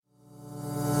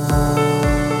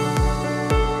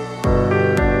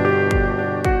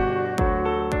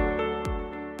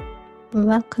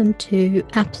welcome to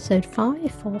episode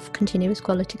 5 of Continuous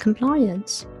Quality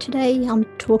Compliance. Today I'm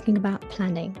talking about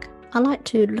planning. I like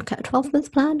to look at a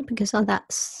 12-month plan because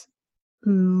that's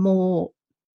more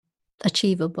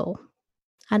achievable.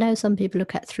 I know some people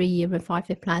look at 3-year and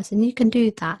 5-year plans, and you can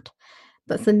do that.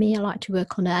 But for me, I like to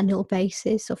work on an annual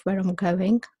basis of where I'm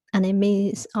going. And it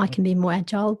means I can be more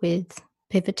agile with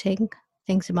pivoting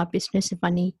things in my business if I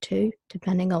need to,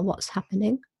 depending on what's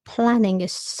happening. Planning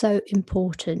is so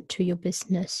important to your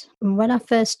business. When I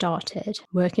first started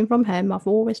working from home, I've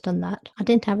always done that. I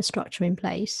didn't have a structure in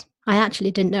place. I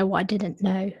actually didn't know what I didn't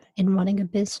know in running a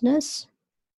business.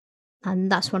 And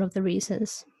that's one of the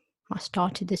reasons I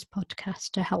started this podcast,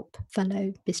 to help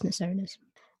fellow business owners.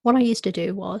 What I used to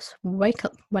do was wake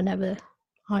up whenever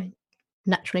I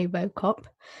naturally woke up.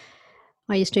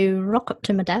 I used to rock up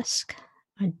to my desk.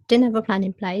 I didn't have a plan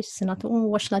in place, and I thought,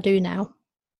 what shall I do now?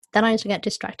 Then I used to get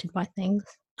distracted by things.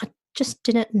 I just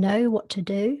didn't know what to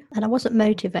do, and I wasn't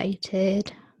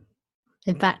motivated.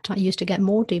 In fact, I used to get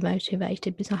more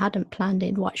demotivated because I hadn't planned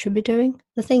in what I should be doing.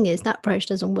 The thing is, that approach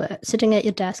doesn't work. Sitting at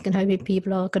your desk and hoping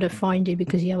people are going to find you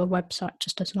because you have a website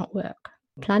just does not work.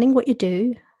 Planning what you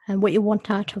do and what you want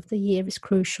out of the year is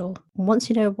crucial. Once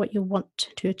you know what you want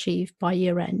to achieve by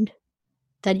year end,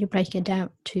 then you break it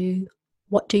down to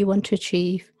what do you want to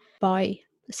achieve by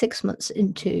 6 months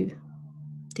into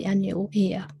the annual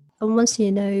year. And once you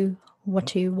know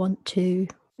what you want to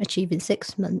achieve in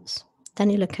 6 months, then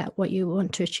you look at what you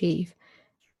want to achieve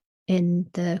in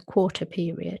the quarter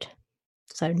period,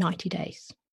 so 90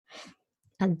 days.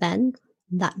 And then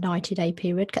that 90-day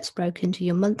period gets broken into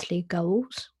your monthly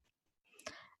goals,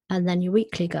 and then your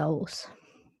weekly goals,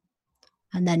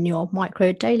 and then your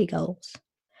micro daily goals.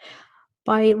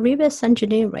 By reverse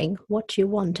engineering what you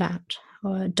want out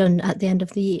or done at the end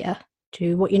of the year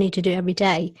to what you need to do every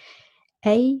day,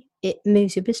 it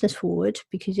moves your business forward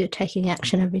because you're taking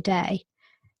action every day,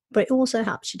 but it also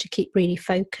helps you to keep really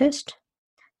focused.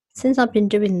 Since I've been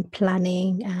doing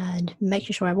planning and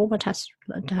making sure I have all my tasks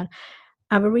done,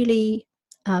 I have a really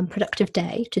productive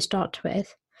day to start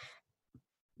with.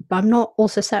 But I'm not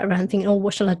also sat around thinking,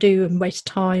 what shall I do, and waste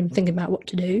time thinking about what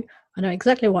to do. I know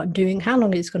exactly what I'm doing, how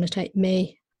long it's going to take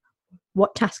me,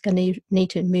 what task I need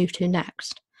to move to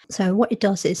next. So what it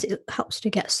does is it helps to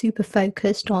get super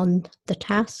focused on the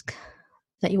task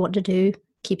that you want to do,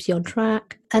 keeps you on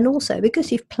track. And also,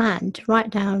 because you've planned right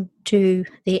down to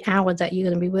the hour that you're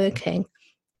going to be working,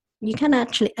 you can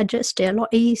actually adjust it a lot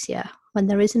easier when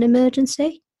there is an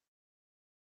emergency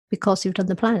because you've done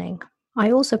the planning.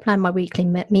 I also plan my weekly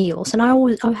meals, and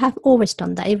I have always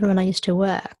done that, even when I used to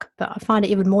work. But I find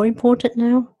it even more important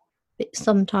now.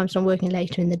 Sometimes I'm working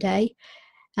later in the day,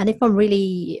 and if I'm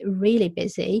really, really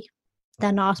busy,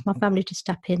 then I ask my family to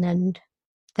step in, and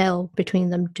they'll, between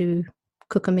them,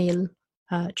 cook a meal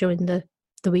during the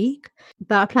week.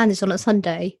 But I plan this on a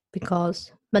Sunday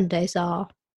because Mondays are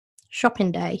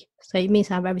shopping day, so it means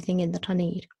I have everything in that I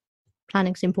need.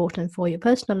 Planning is important for your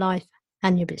personal life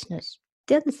and your business.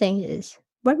 The other thing is,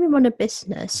 when we run a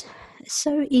business, it's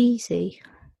so easy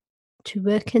to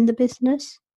work in the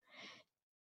business,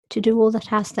 to do all the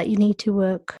tasks that you need to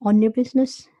work on your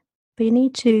business, but you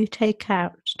need to take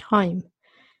out time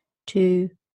to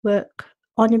work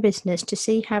on your business to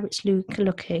see how it's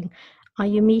looking. Are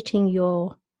you meeting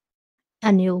your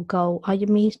annual goal? Are you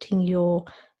meeting your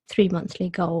 3 monthly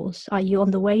goals? Are you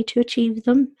on the way to achieve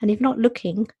them? And if not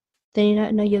looking, then you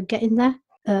don't know you're getting there.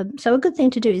 So a good thing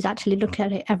to do is actually look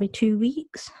at it every 2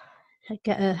 weeks,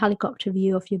 get a helicopter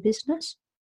view of your business.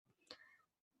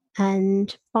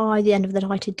 And by the end of the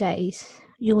 90 days,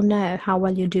 you'll know how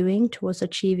well you're doing towards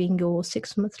achieving your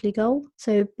 6 monthly goal.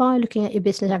 So by looking at your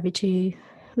business every 2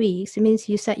 weeks, it means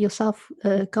you set yourself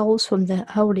goals from the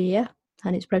whole year,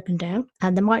 and it's broken down.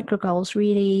 And the micro goals it's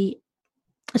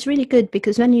really good,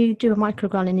 because when you do a micro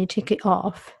goal and you tick it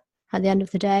off at the end of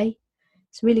the day,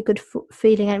 it's a really good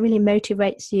feeling, and it really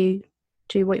motivates you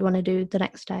to what you want to do the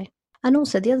next day. And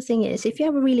also, the other thing is, if you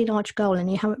have a really large goal and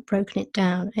you haven't broken it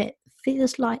down, it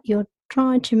feels like you're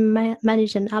trying to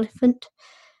manage an elephant.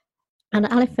 And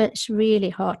an elephant's really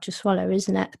hard to swallow,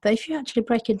 isn't it? But if you actually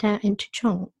break it down into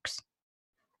chunks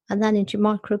and then into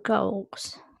micro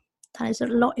goals, that is a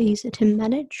lot easier to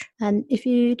manage. And if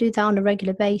you do that on a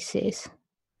regular basis,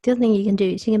 the other thing you can do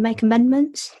is you can make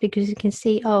amendments, because you can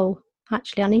see,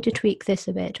 actually, I need to tweak this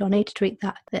a bit, or I need to tweak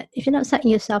that. But if you're not setting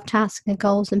yourself tasks and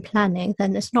goals and planning,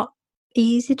 then it's not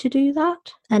easy to do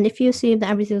that. And if you assume that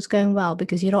everything's going well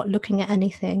because you're not looking at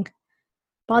anything,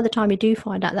 by the time you do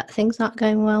find out that things aren't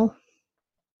going well,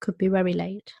 could be very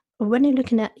late. When you're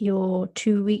looking at your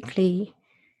 2 weekly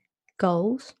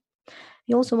goals,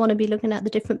 You also want to be looking at the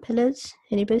different pillars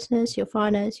in your business, your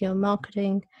finance, your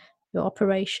marketing, your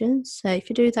operations. So if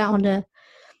you do that on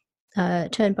a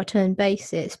turn-by-turn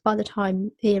basis, by the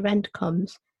time year end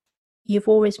comes, you've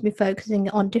always been focusing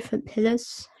on different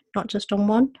pillars, not just on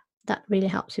one. That really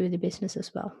helps you with your business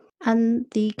as well. And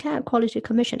the Care Quality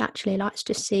Commission actually likes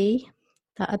to see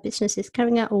that a business is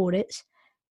carrying out audits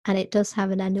and it does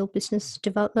have an annual business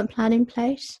development plan in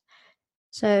place.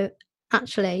 So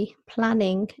actually,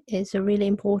 planning is a really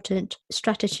important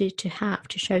strategy to have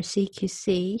to show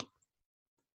CQC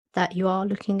that you are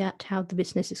looking at how the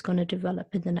business is going to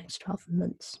develop in the next 12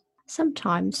 months.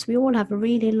 Sometimes we all have a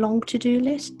really long to-do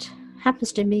list.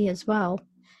 Happens to me as well.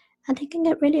 And it can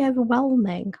get really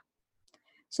overwhelming.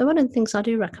 So one of the things I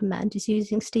do recommend is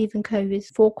using Stephen Covey's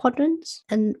 4 quadrants.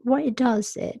 And what it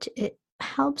does, it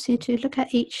helps you to look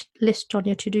at each list on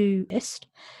your to-do list,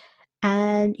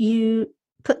 and you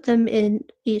put them in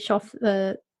each of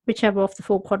whichever of the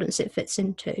 4 quadrants it fits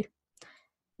into.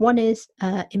 One is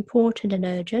important and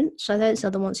urgent. So those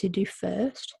are the ones you do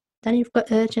first. Then you've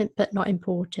got urgent but not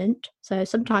important. So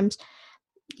sometimes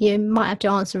you might have to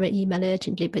answer an email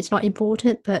urgently, but it's not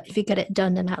important. But if you get it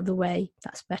done and out of the way,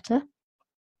 that's better.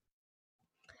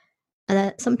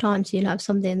 And sometimes you'll have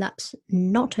something that's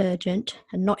not urgent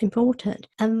and not important.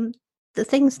 And the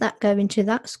things that go into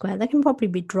that square, they can probably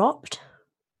be dropped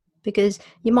because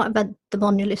you might have had them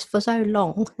on your list for so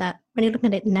long that when you look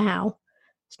at it now,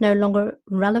 it's no longer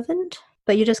relevant,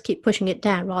 but you just keep pushing it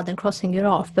down rather than crossing it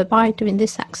off. But by doing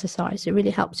this exercise, it really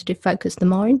helps to focus the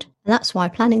mind. And that's why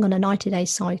planning on a 90-day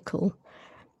cycle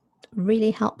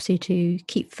really helps you to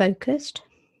keep focused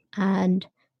and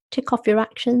tick off your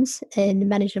actions in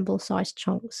manageable sized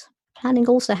chunks. Planning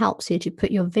also helps you to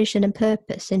put your vision and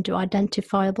purpose into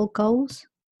identifiable goals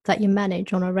that you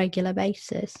manage on a regular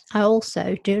basis. I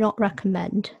also do not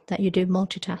recommend that you do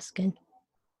multitasking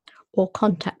or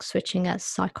context switching, as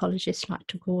psychologists like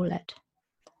to call it.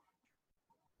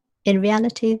 In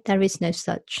reality, there is no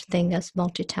such thing as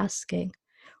multitasking.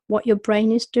 What your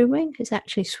brain is doing is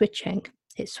actually switching.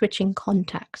 It's switching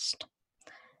context.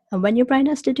 And when your brain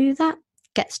has to do that,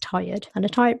 it gets tired. And a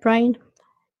tired brain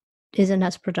isn't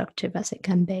as productive as it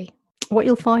can be. What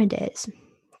you'll find is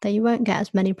that you won't get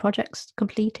as many projects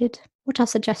completed. What I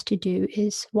suggest you do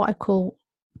is what I call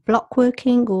block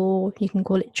working, or you can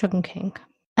call it chunking.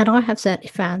 And I have certainly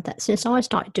found that since I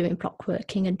started doing block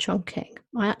working and chunking,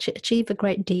 I actually achieve a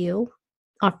great deal.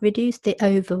 I've reduced the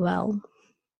overwhelm.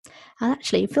 And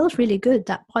actually, it feels really good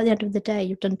that by the end of the day,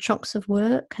 you've done chunks of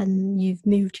work and you've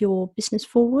moved your business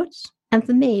forwards. And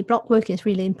for me, block working is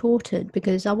really important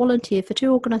because I volunteer for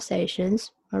 2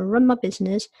 organisations, I run my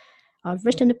business, I've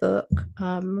written a book,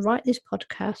 write this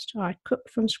podcast, I cook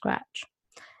from scratch.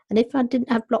 And if I didn't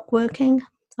have block working,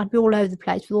 I'd be all over the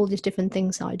place with all these different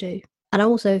things I do. And I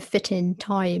also fit in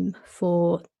time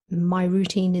for my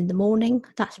routine in the morning.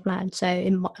 That's planned. So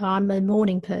I'm a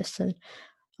morning person.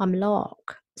 I'm a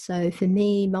lark. So for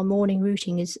me, my morning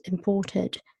routine is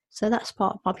important. So that's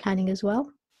part of my planning as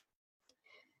well.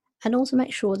 And also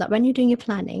make sure that when you're doing your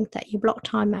planning, that you block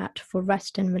time out for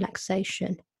rest and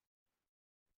relaxation.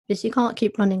 Because you can't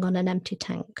keep running on an empty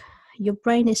tank. Your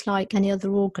brain is like any other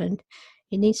organ.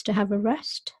 It needs to have a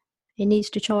rest. It needs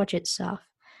to charge itself.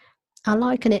 I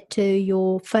liken it to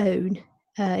your phone.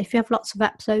 If you have lots of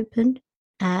apps open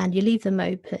and you leave them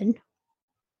open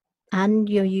and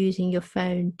you're using your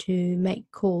phone to make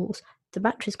calls, the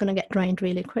battery's going to get drained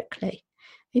really quickly.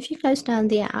 If you close down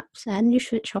the apps and you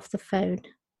switch off the phone,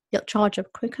 it'll charge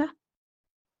up quicker.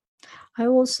 I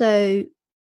also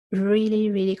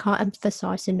really can't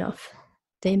emphasize enough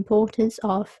the importance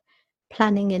of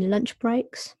planning in lunch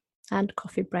breaks and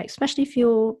coffee breaks, especially if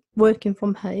you're working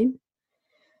from home,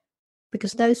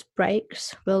 because those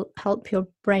breaks will help your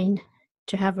brain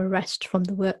to have a rest from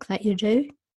the work that you do.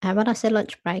 And when I say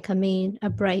lunch break, I mean a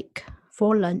break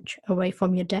for lunch away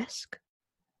from your desk.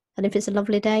 And if it's a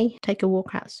lovely day, take a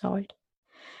walk outside.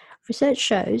 Research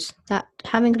shows that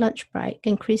having a lunch break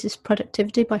increases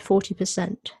productivity by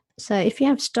 40%. So if you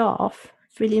have staff,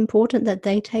 it's really important that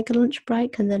they take a lunch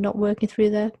break and they're not working through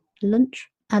their lunch.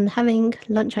 And having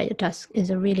lunch at your desk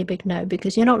is a really big no,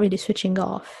 because you're not really switching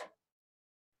off.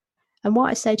 And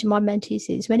what I say to my mentees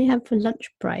is, when you have a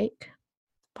lunch break,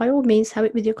 by all means have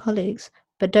it with your colleagues,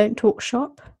 but don't talk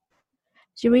shop.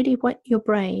 So you really want your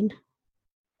brain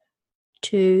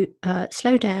to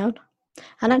slow down.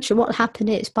 And actually what will happen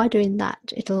is, by doing that,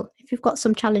 if you've got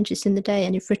some challenges in the day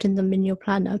and you've written them in your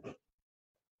planner,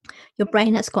 your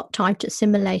brain has got time to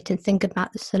assimilate and think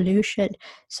about the solution.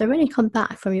 So when you come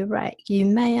back from your break, you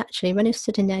may actually, when you're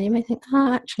sitting there, you may think,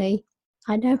 actually,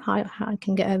 I know how I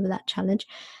can get over that challenge.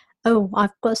 oh,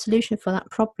 I've got a solution for that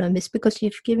problem. It's because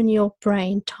you've given your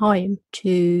brain time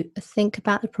to think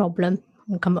about the problem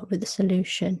and come up with a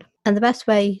solution. And the best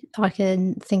way I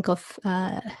can think of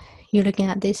you looking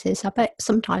at this is, I bet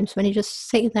sometimes when you're just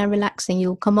sitting there relaxing,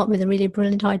 you'll come up with a really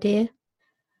brilliant idea.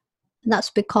 And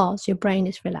that's because your brain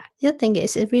is relaxed. The other thing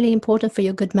is, it's really important for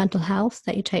your good mental health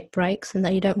that you take breaks and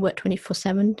that you don't work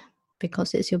 24/7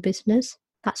 because it's your business.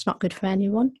 That's not good for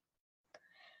anyone.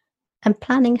 And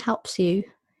planning helps you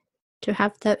to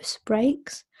have those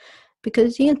breaks,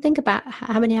 because you can think about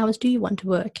how many hours do you want to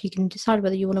work. You can decide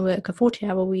whether you want to work a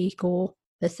 40-hour week or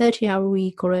a 30-hour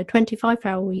week or a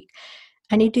 25-hour week,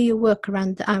 and you do your work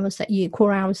around the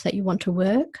core hours that you want to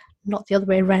work, not the other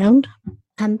way around.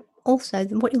 And also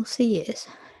what you'll see is,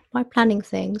 by planning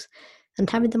things and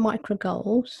having the micro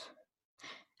goals,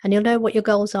 and you'll know what your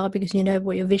goals are because you know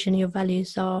what your vision, your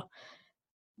values are,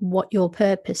 what your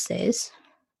purpose is,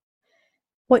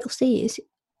 what you'll see is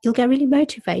you'll get really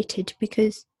motivated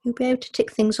because you'll be able to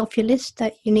tick things off your list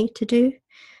that you need to do.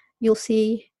 You'll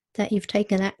see that you've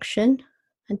taken action,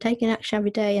 and taking action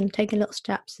every day and taking little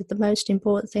steps is the most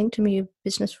important thing to move your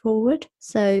business forward.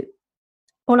 So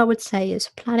all I would say is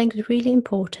planning is really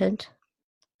important,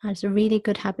 and it's a really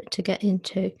good habit to get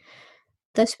into.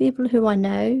 Those people who I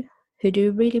know who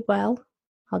do really well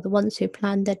are the ones who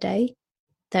plan their day,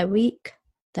 their week,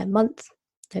 their month,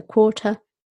 their quarter,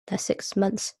 their 6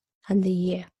 months, and the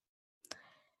year.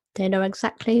 They know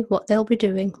exactly what they'll be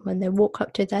doing when they walk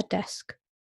up to their desk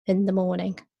in the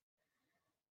morning.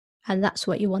 And that's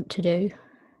what you want to do.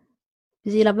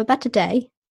 Because you'll have a better day,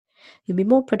 you'll be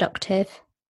more productive,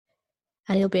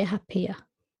 and you'll be happier.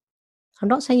 I'm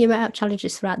not saying you won't have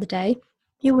challenges throughout the day.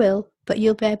 You will, but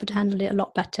you'll be able to handle it a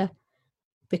lot better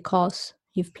because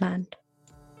you've planned.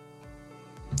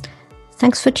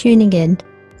 Thanks for tuning in.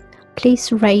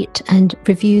 Please rate and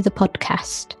review the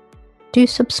podcast. Do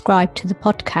subscribe to the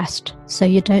podcast so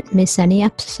you don't miss any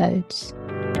episodes.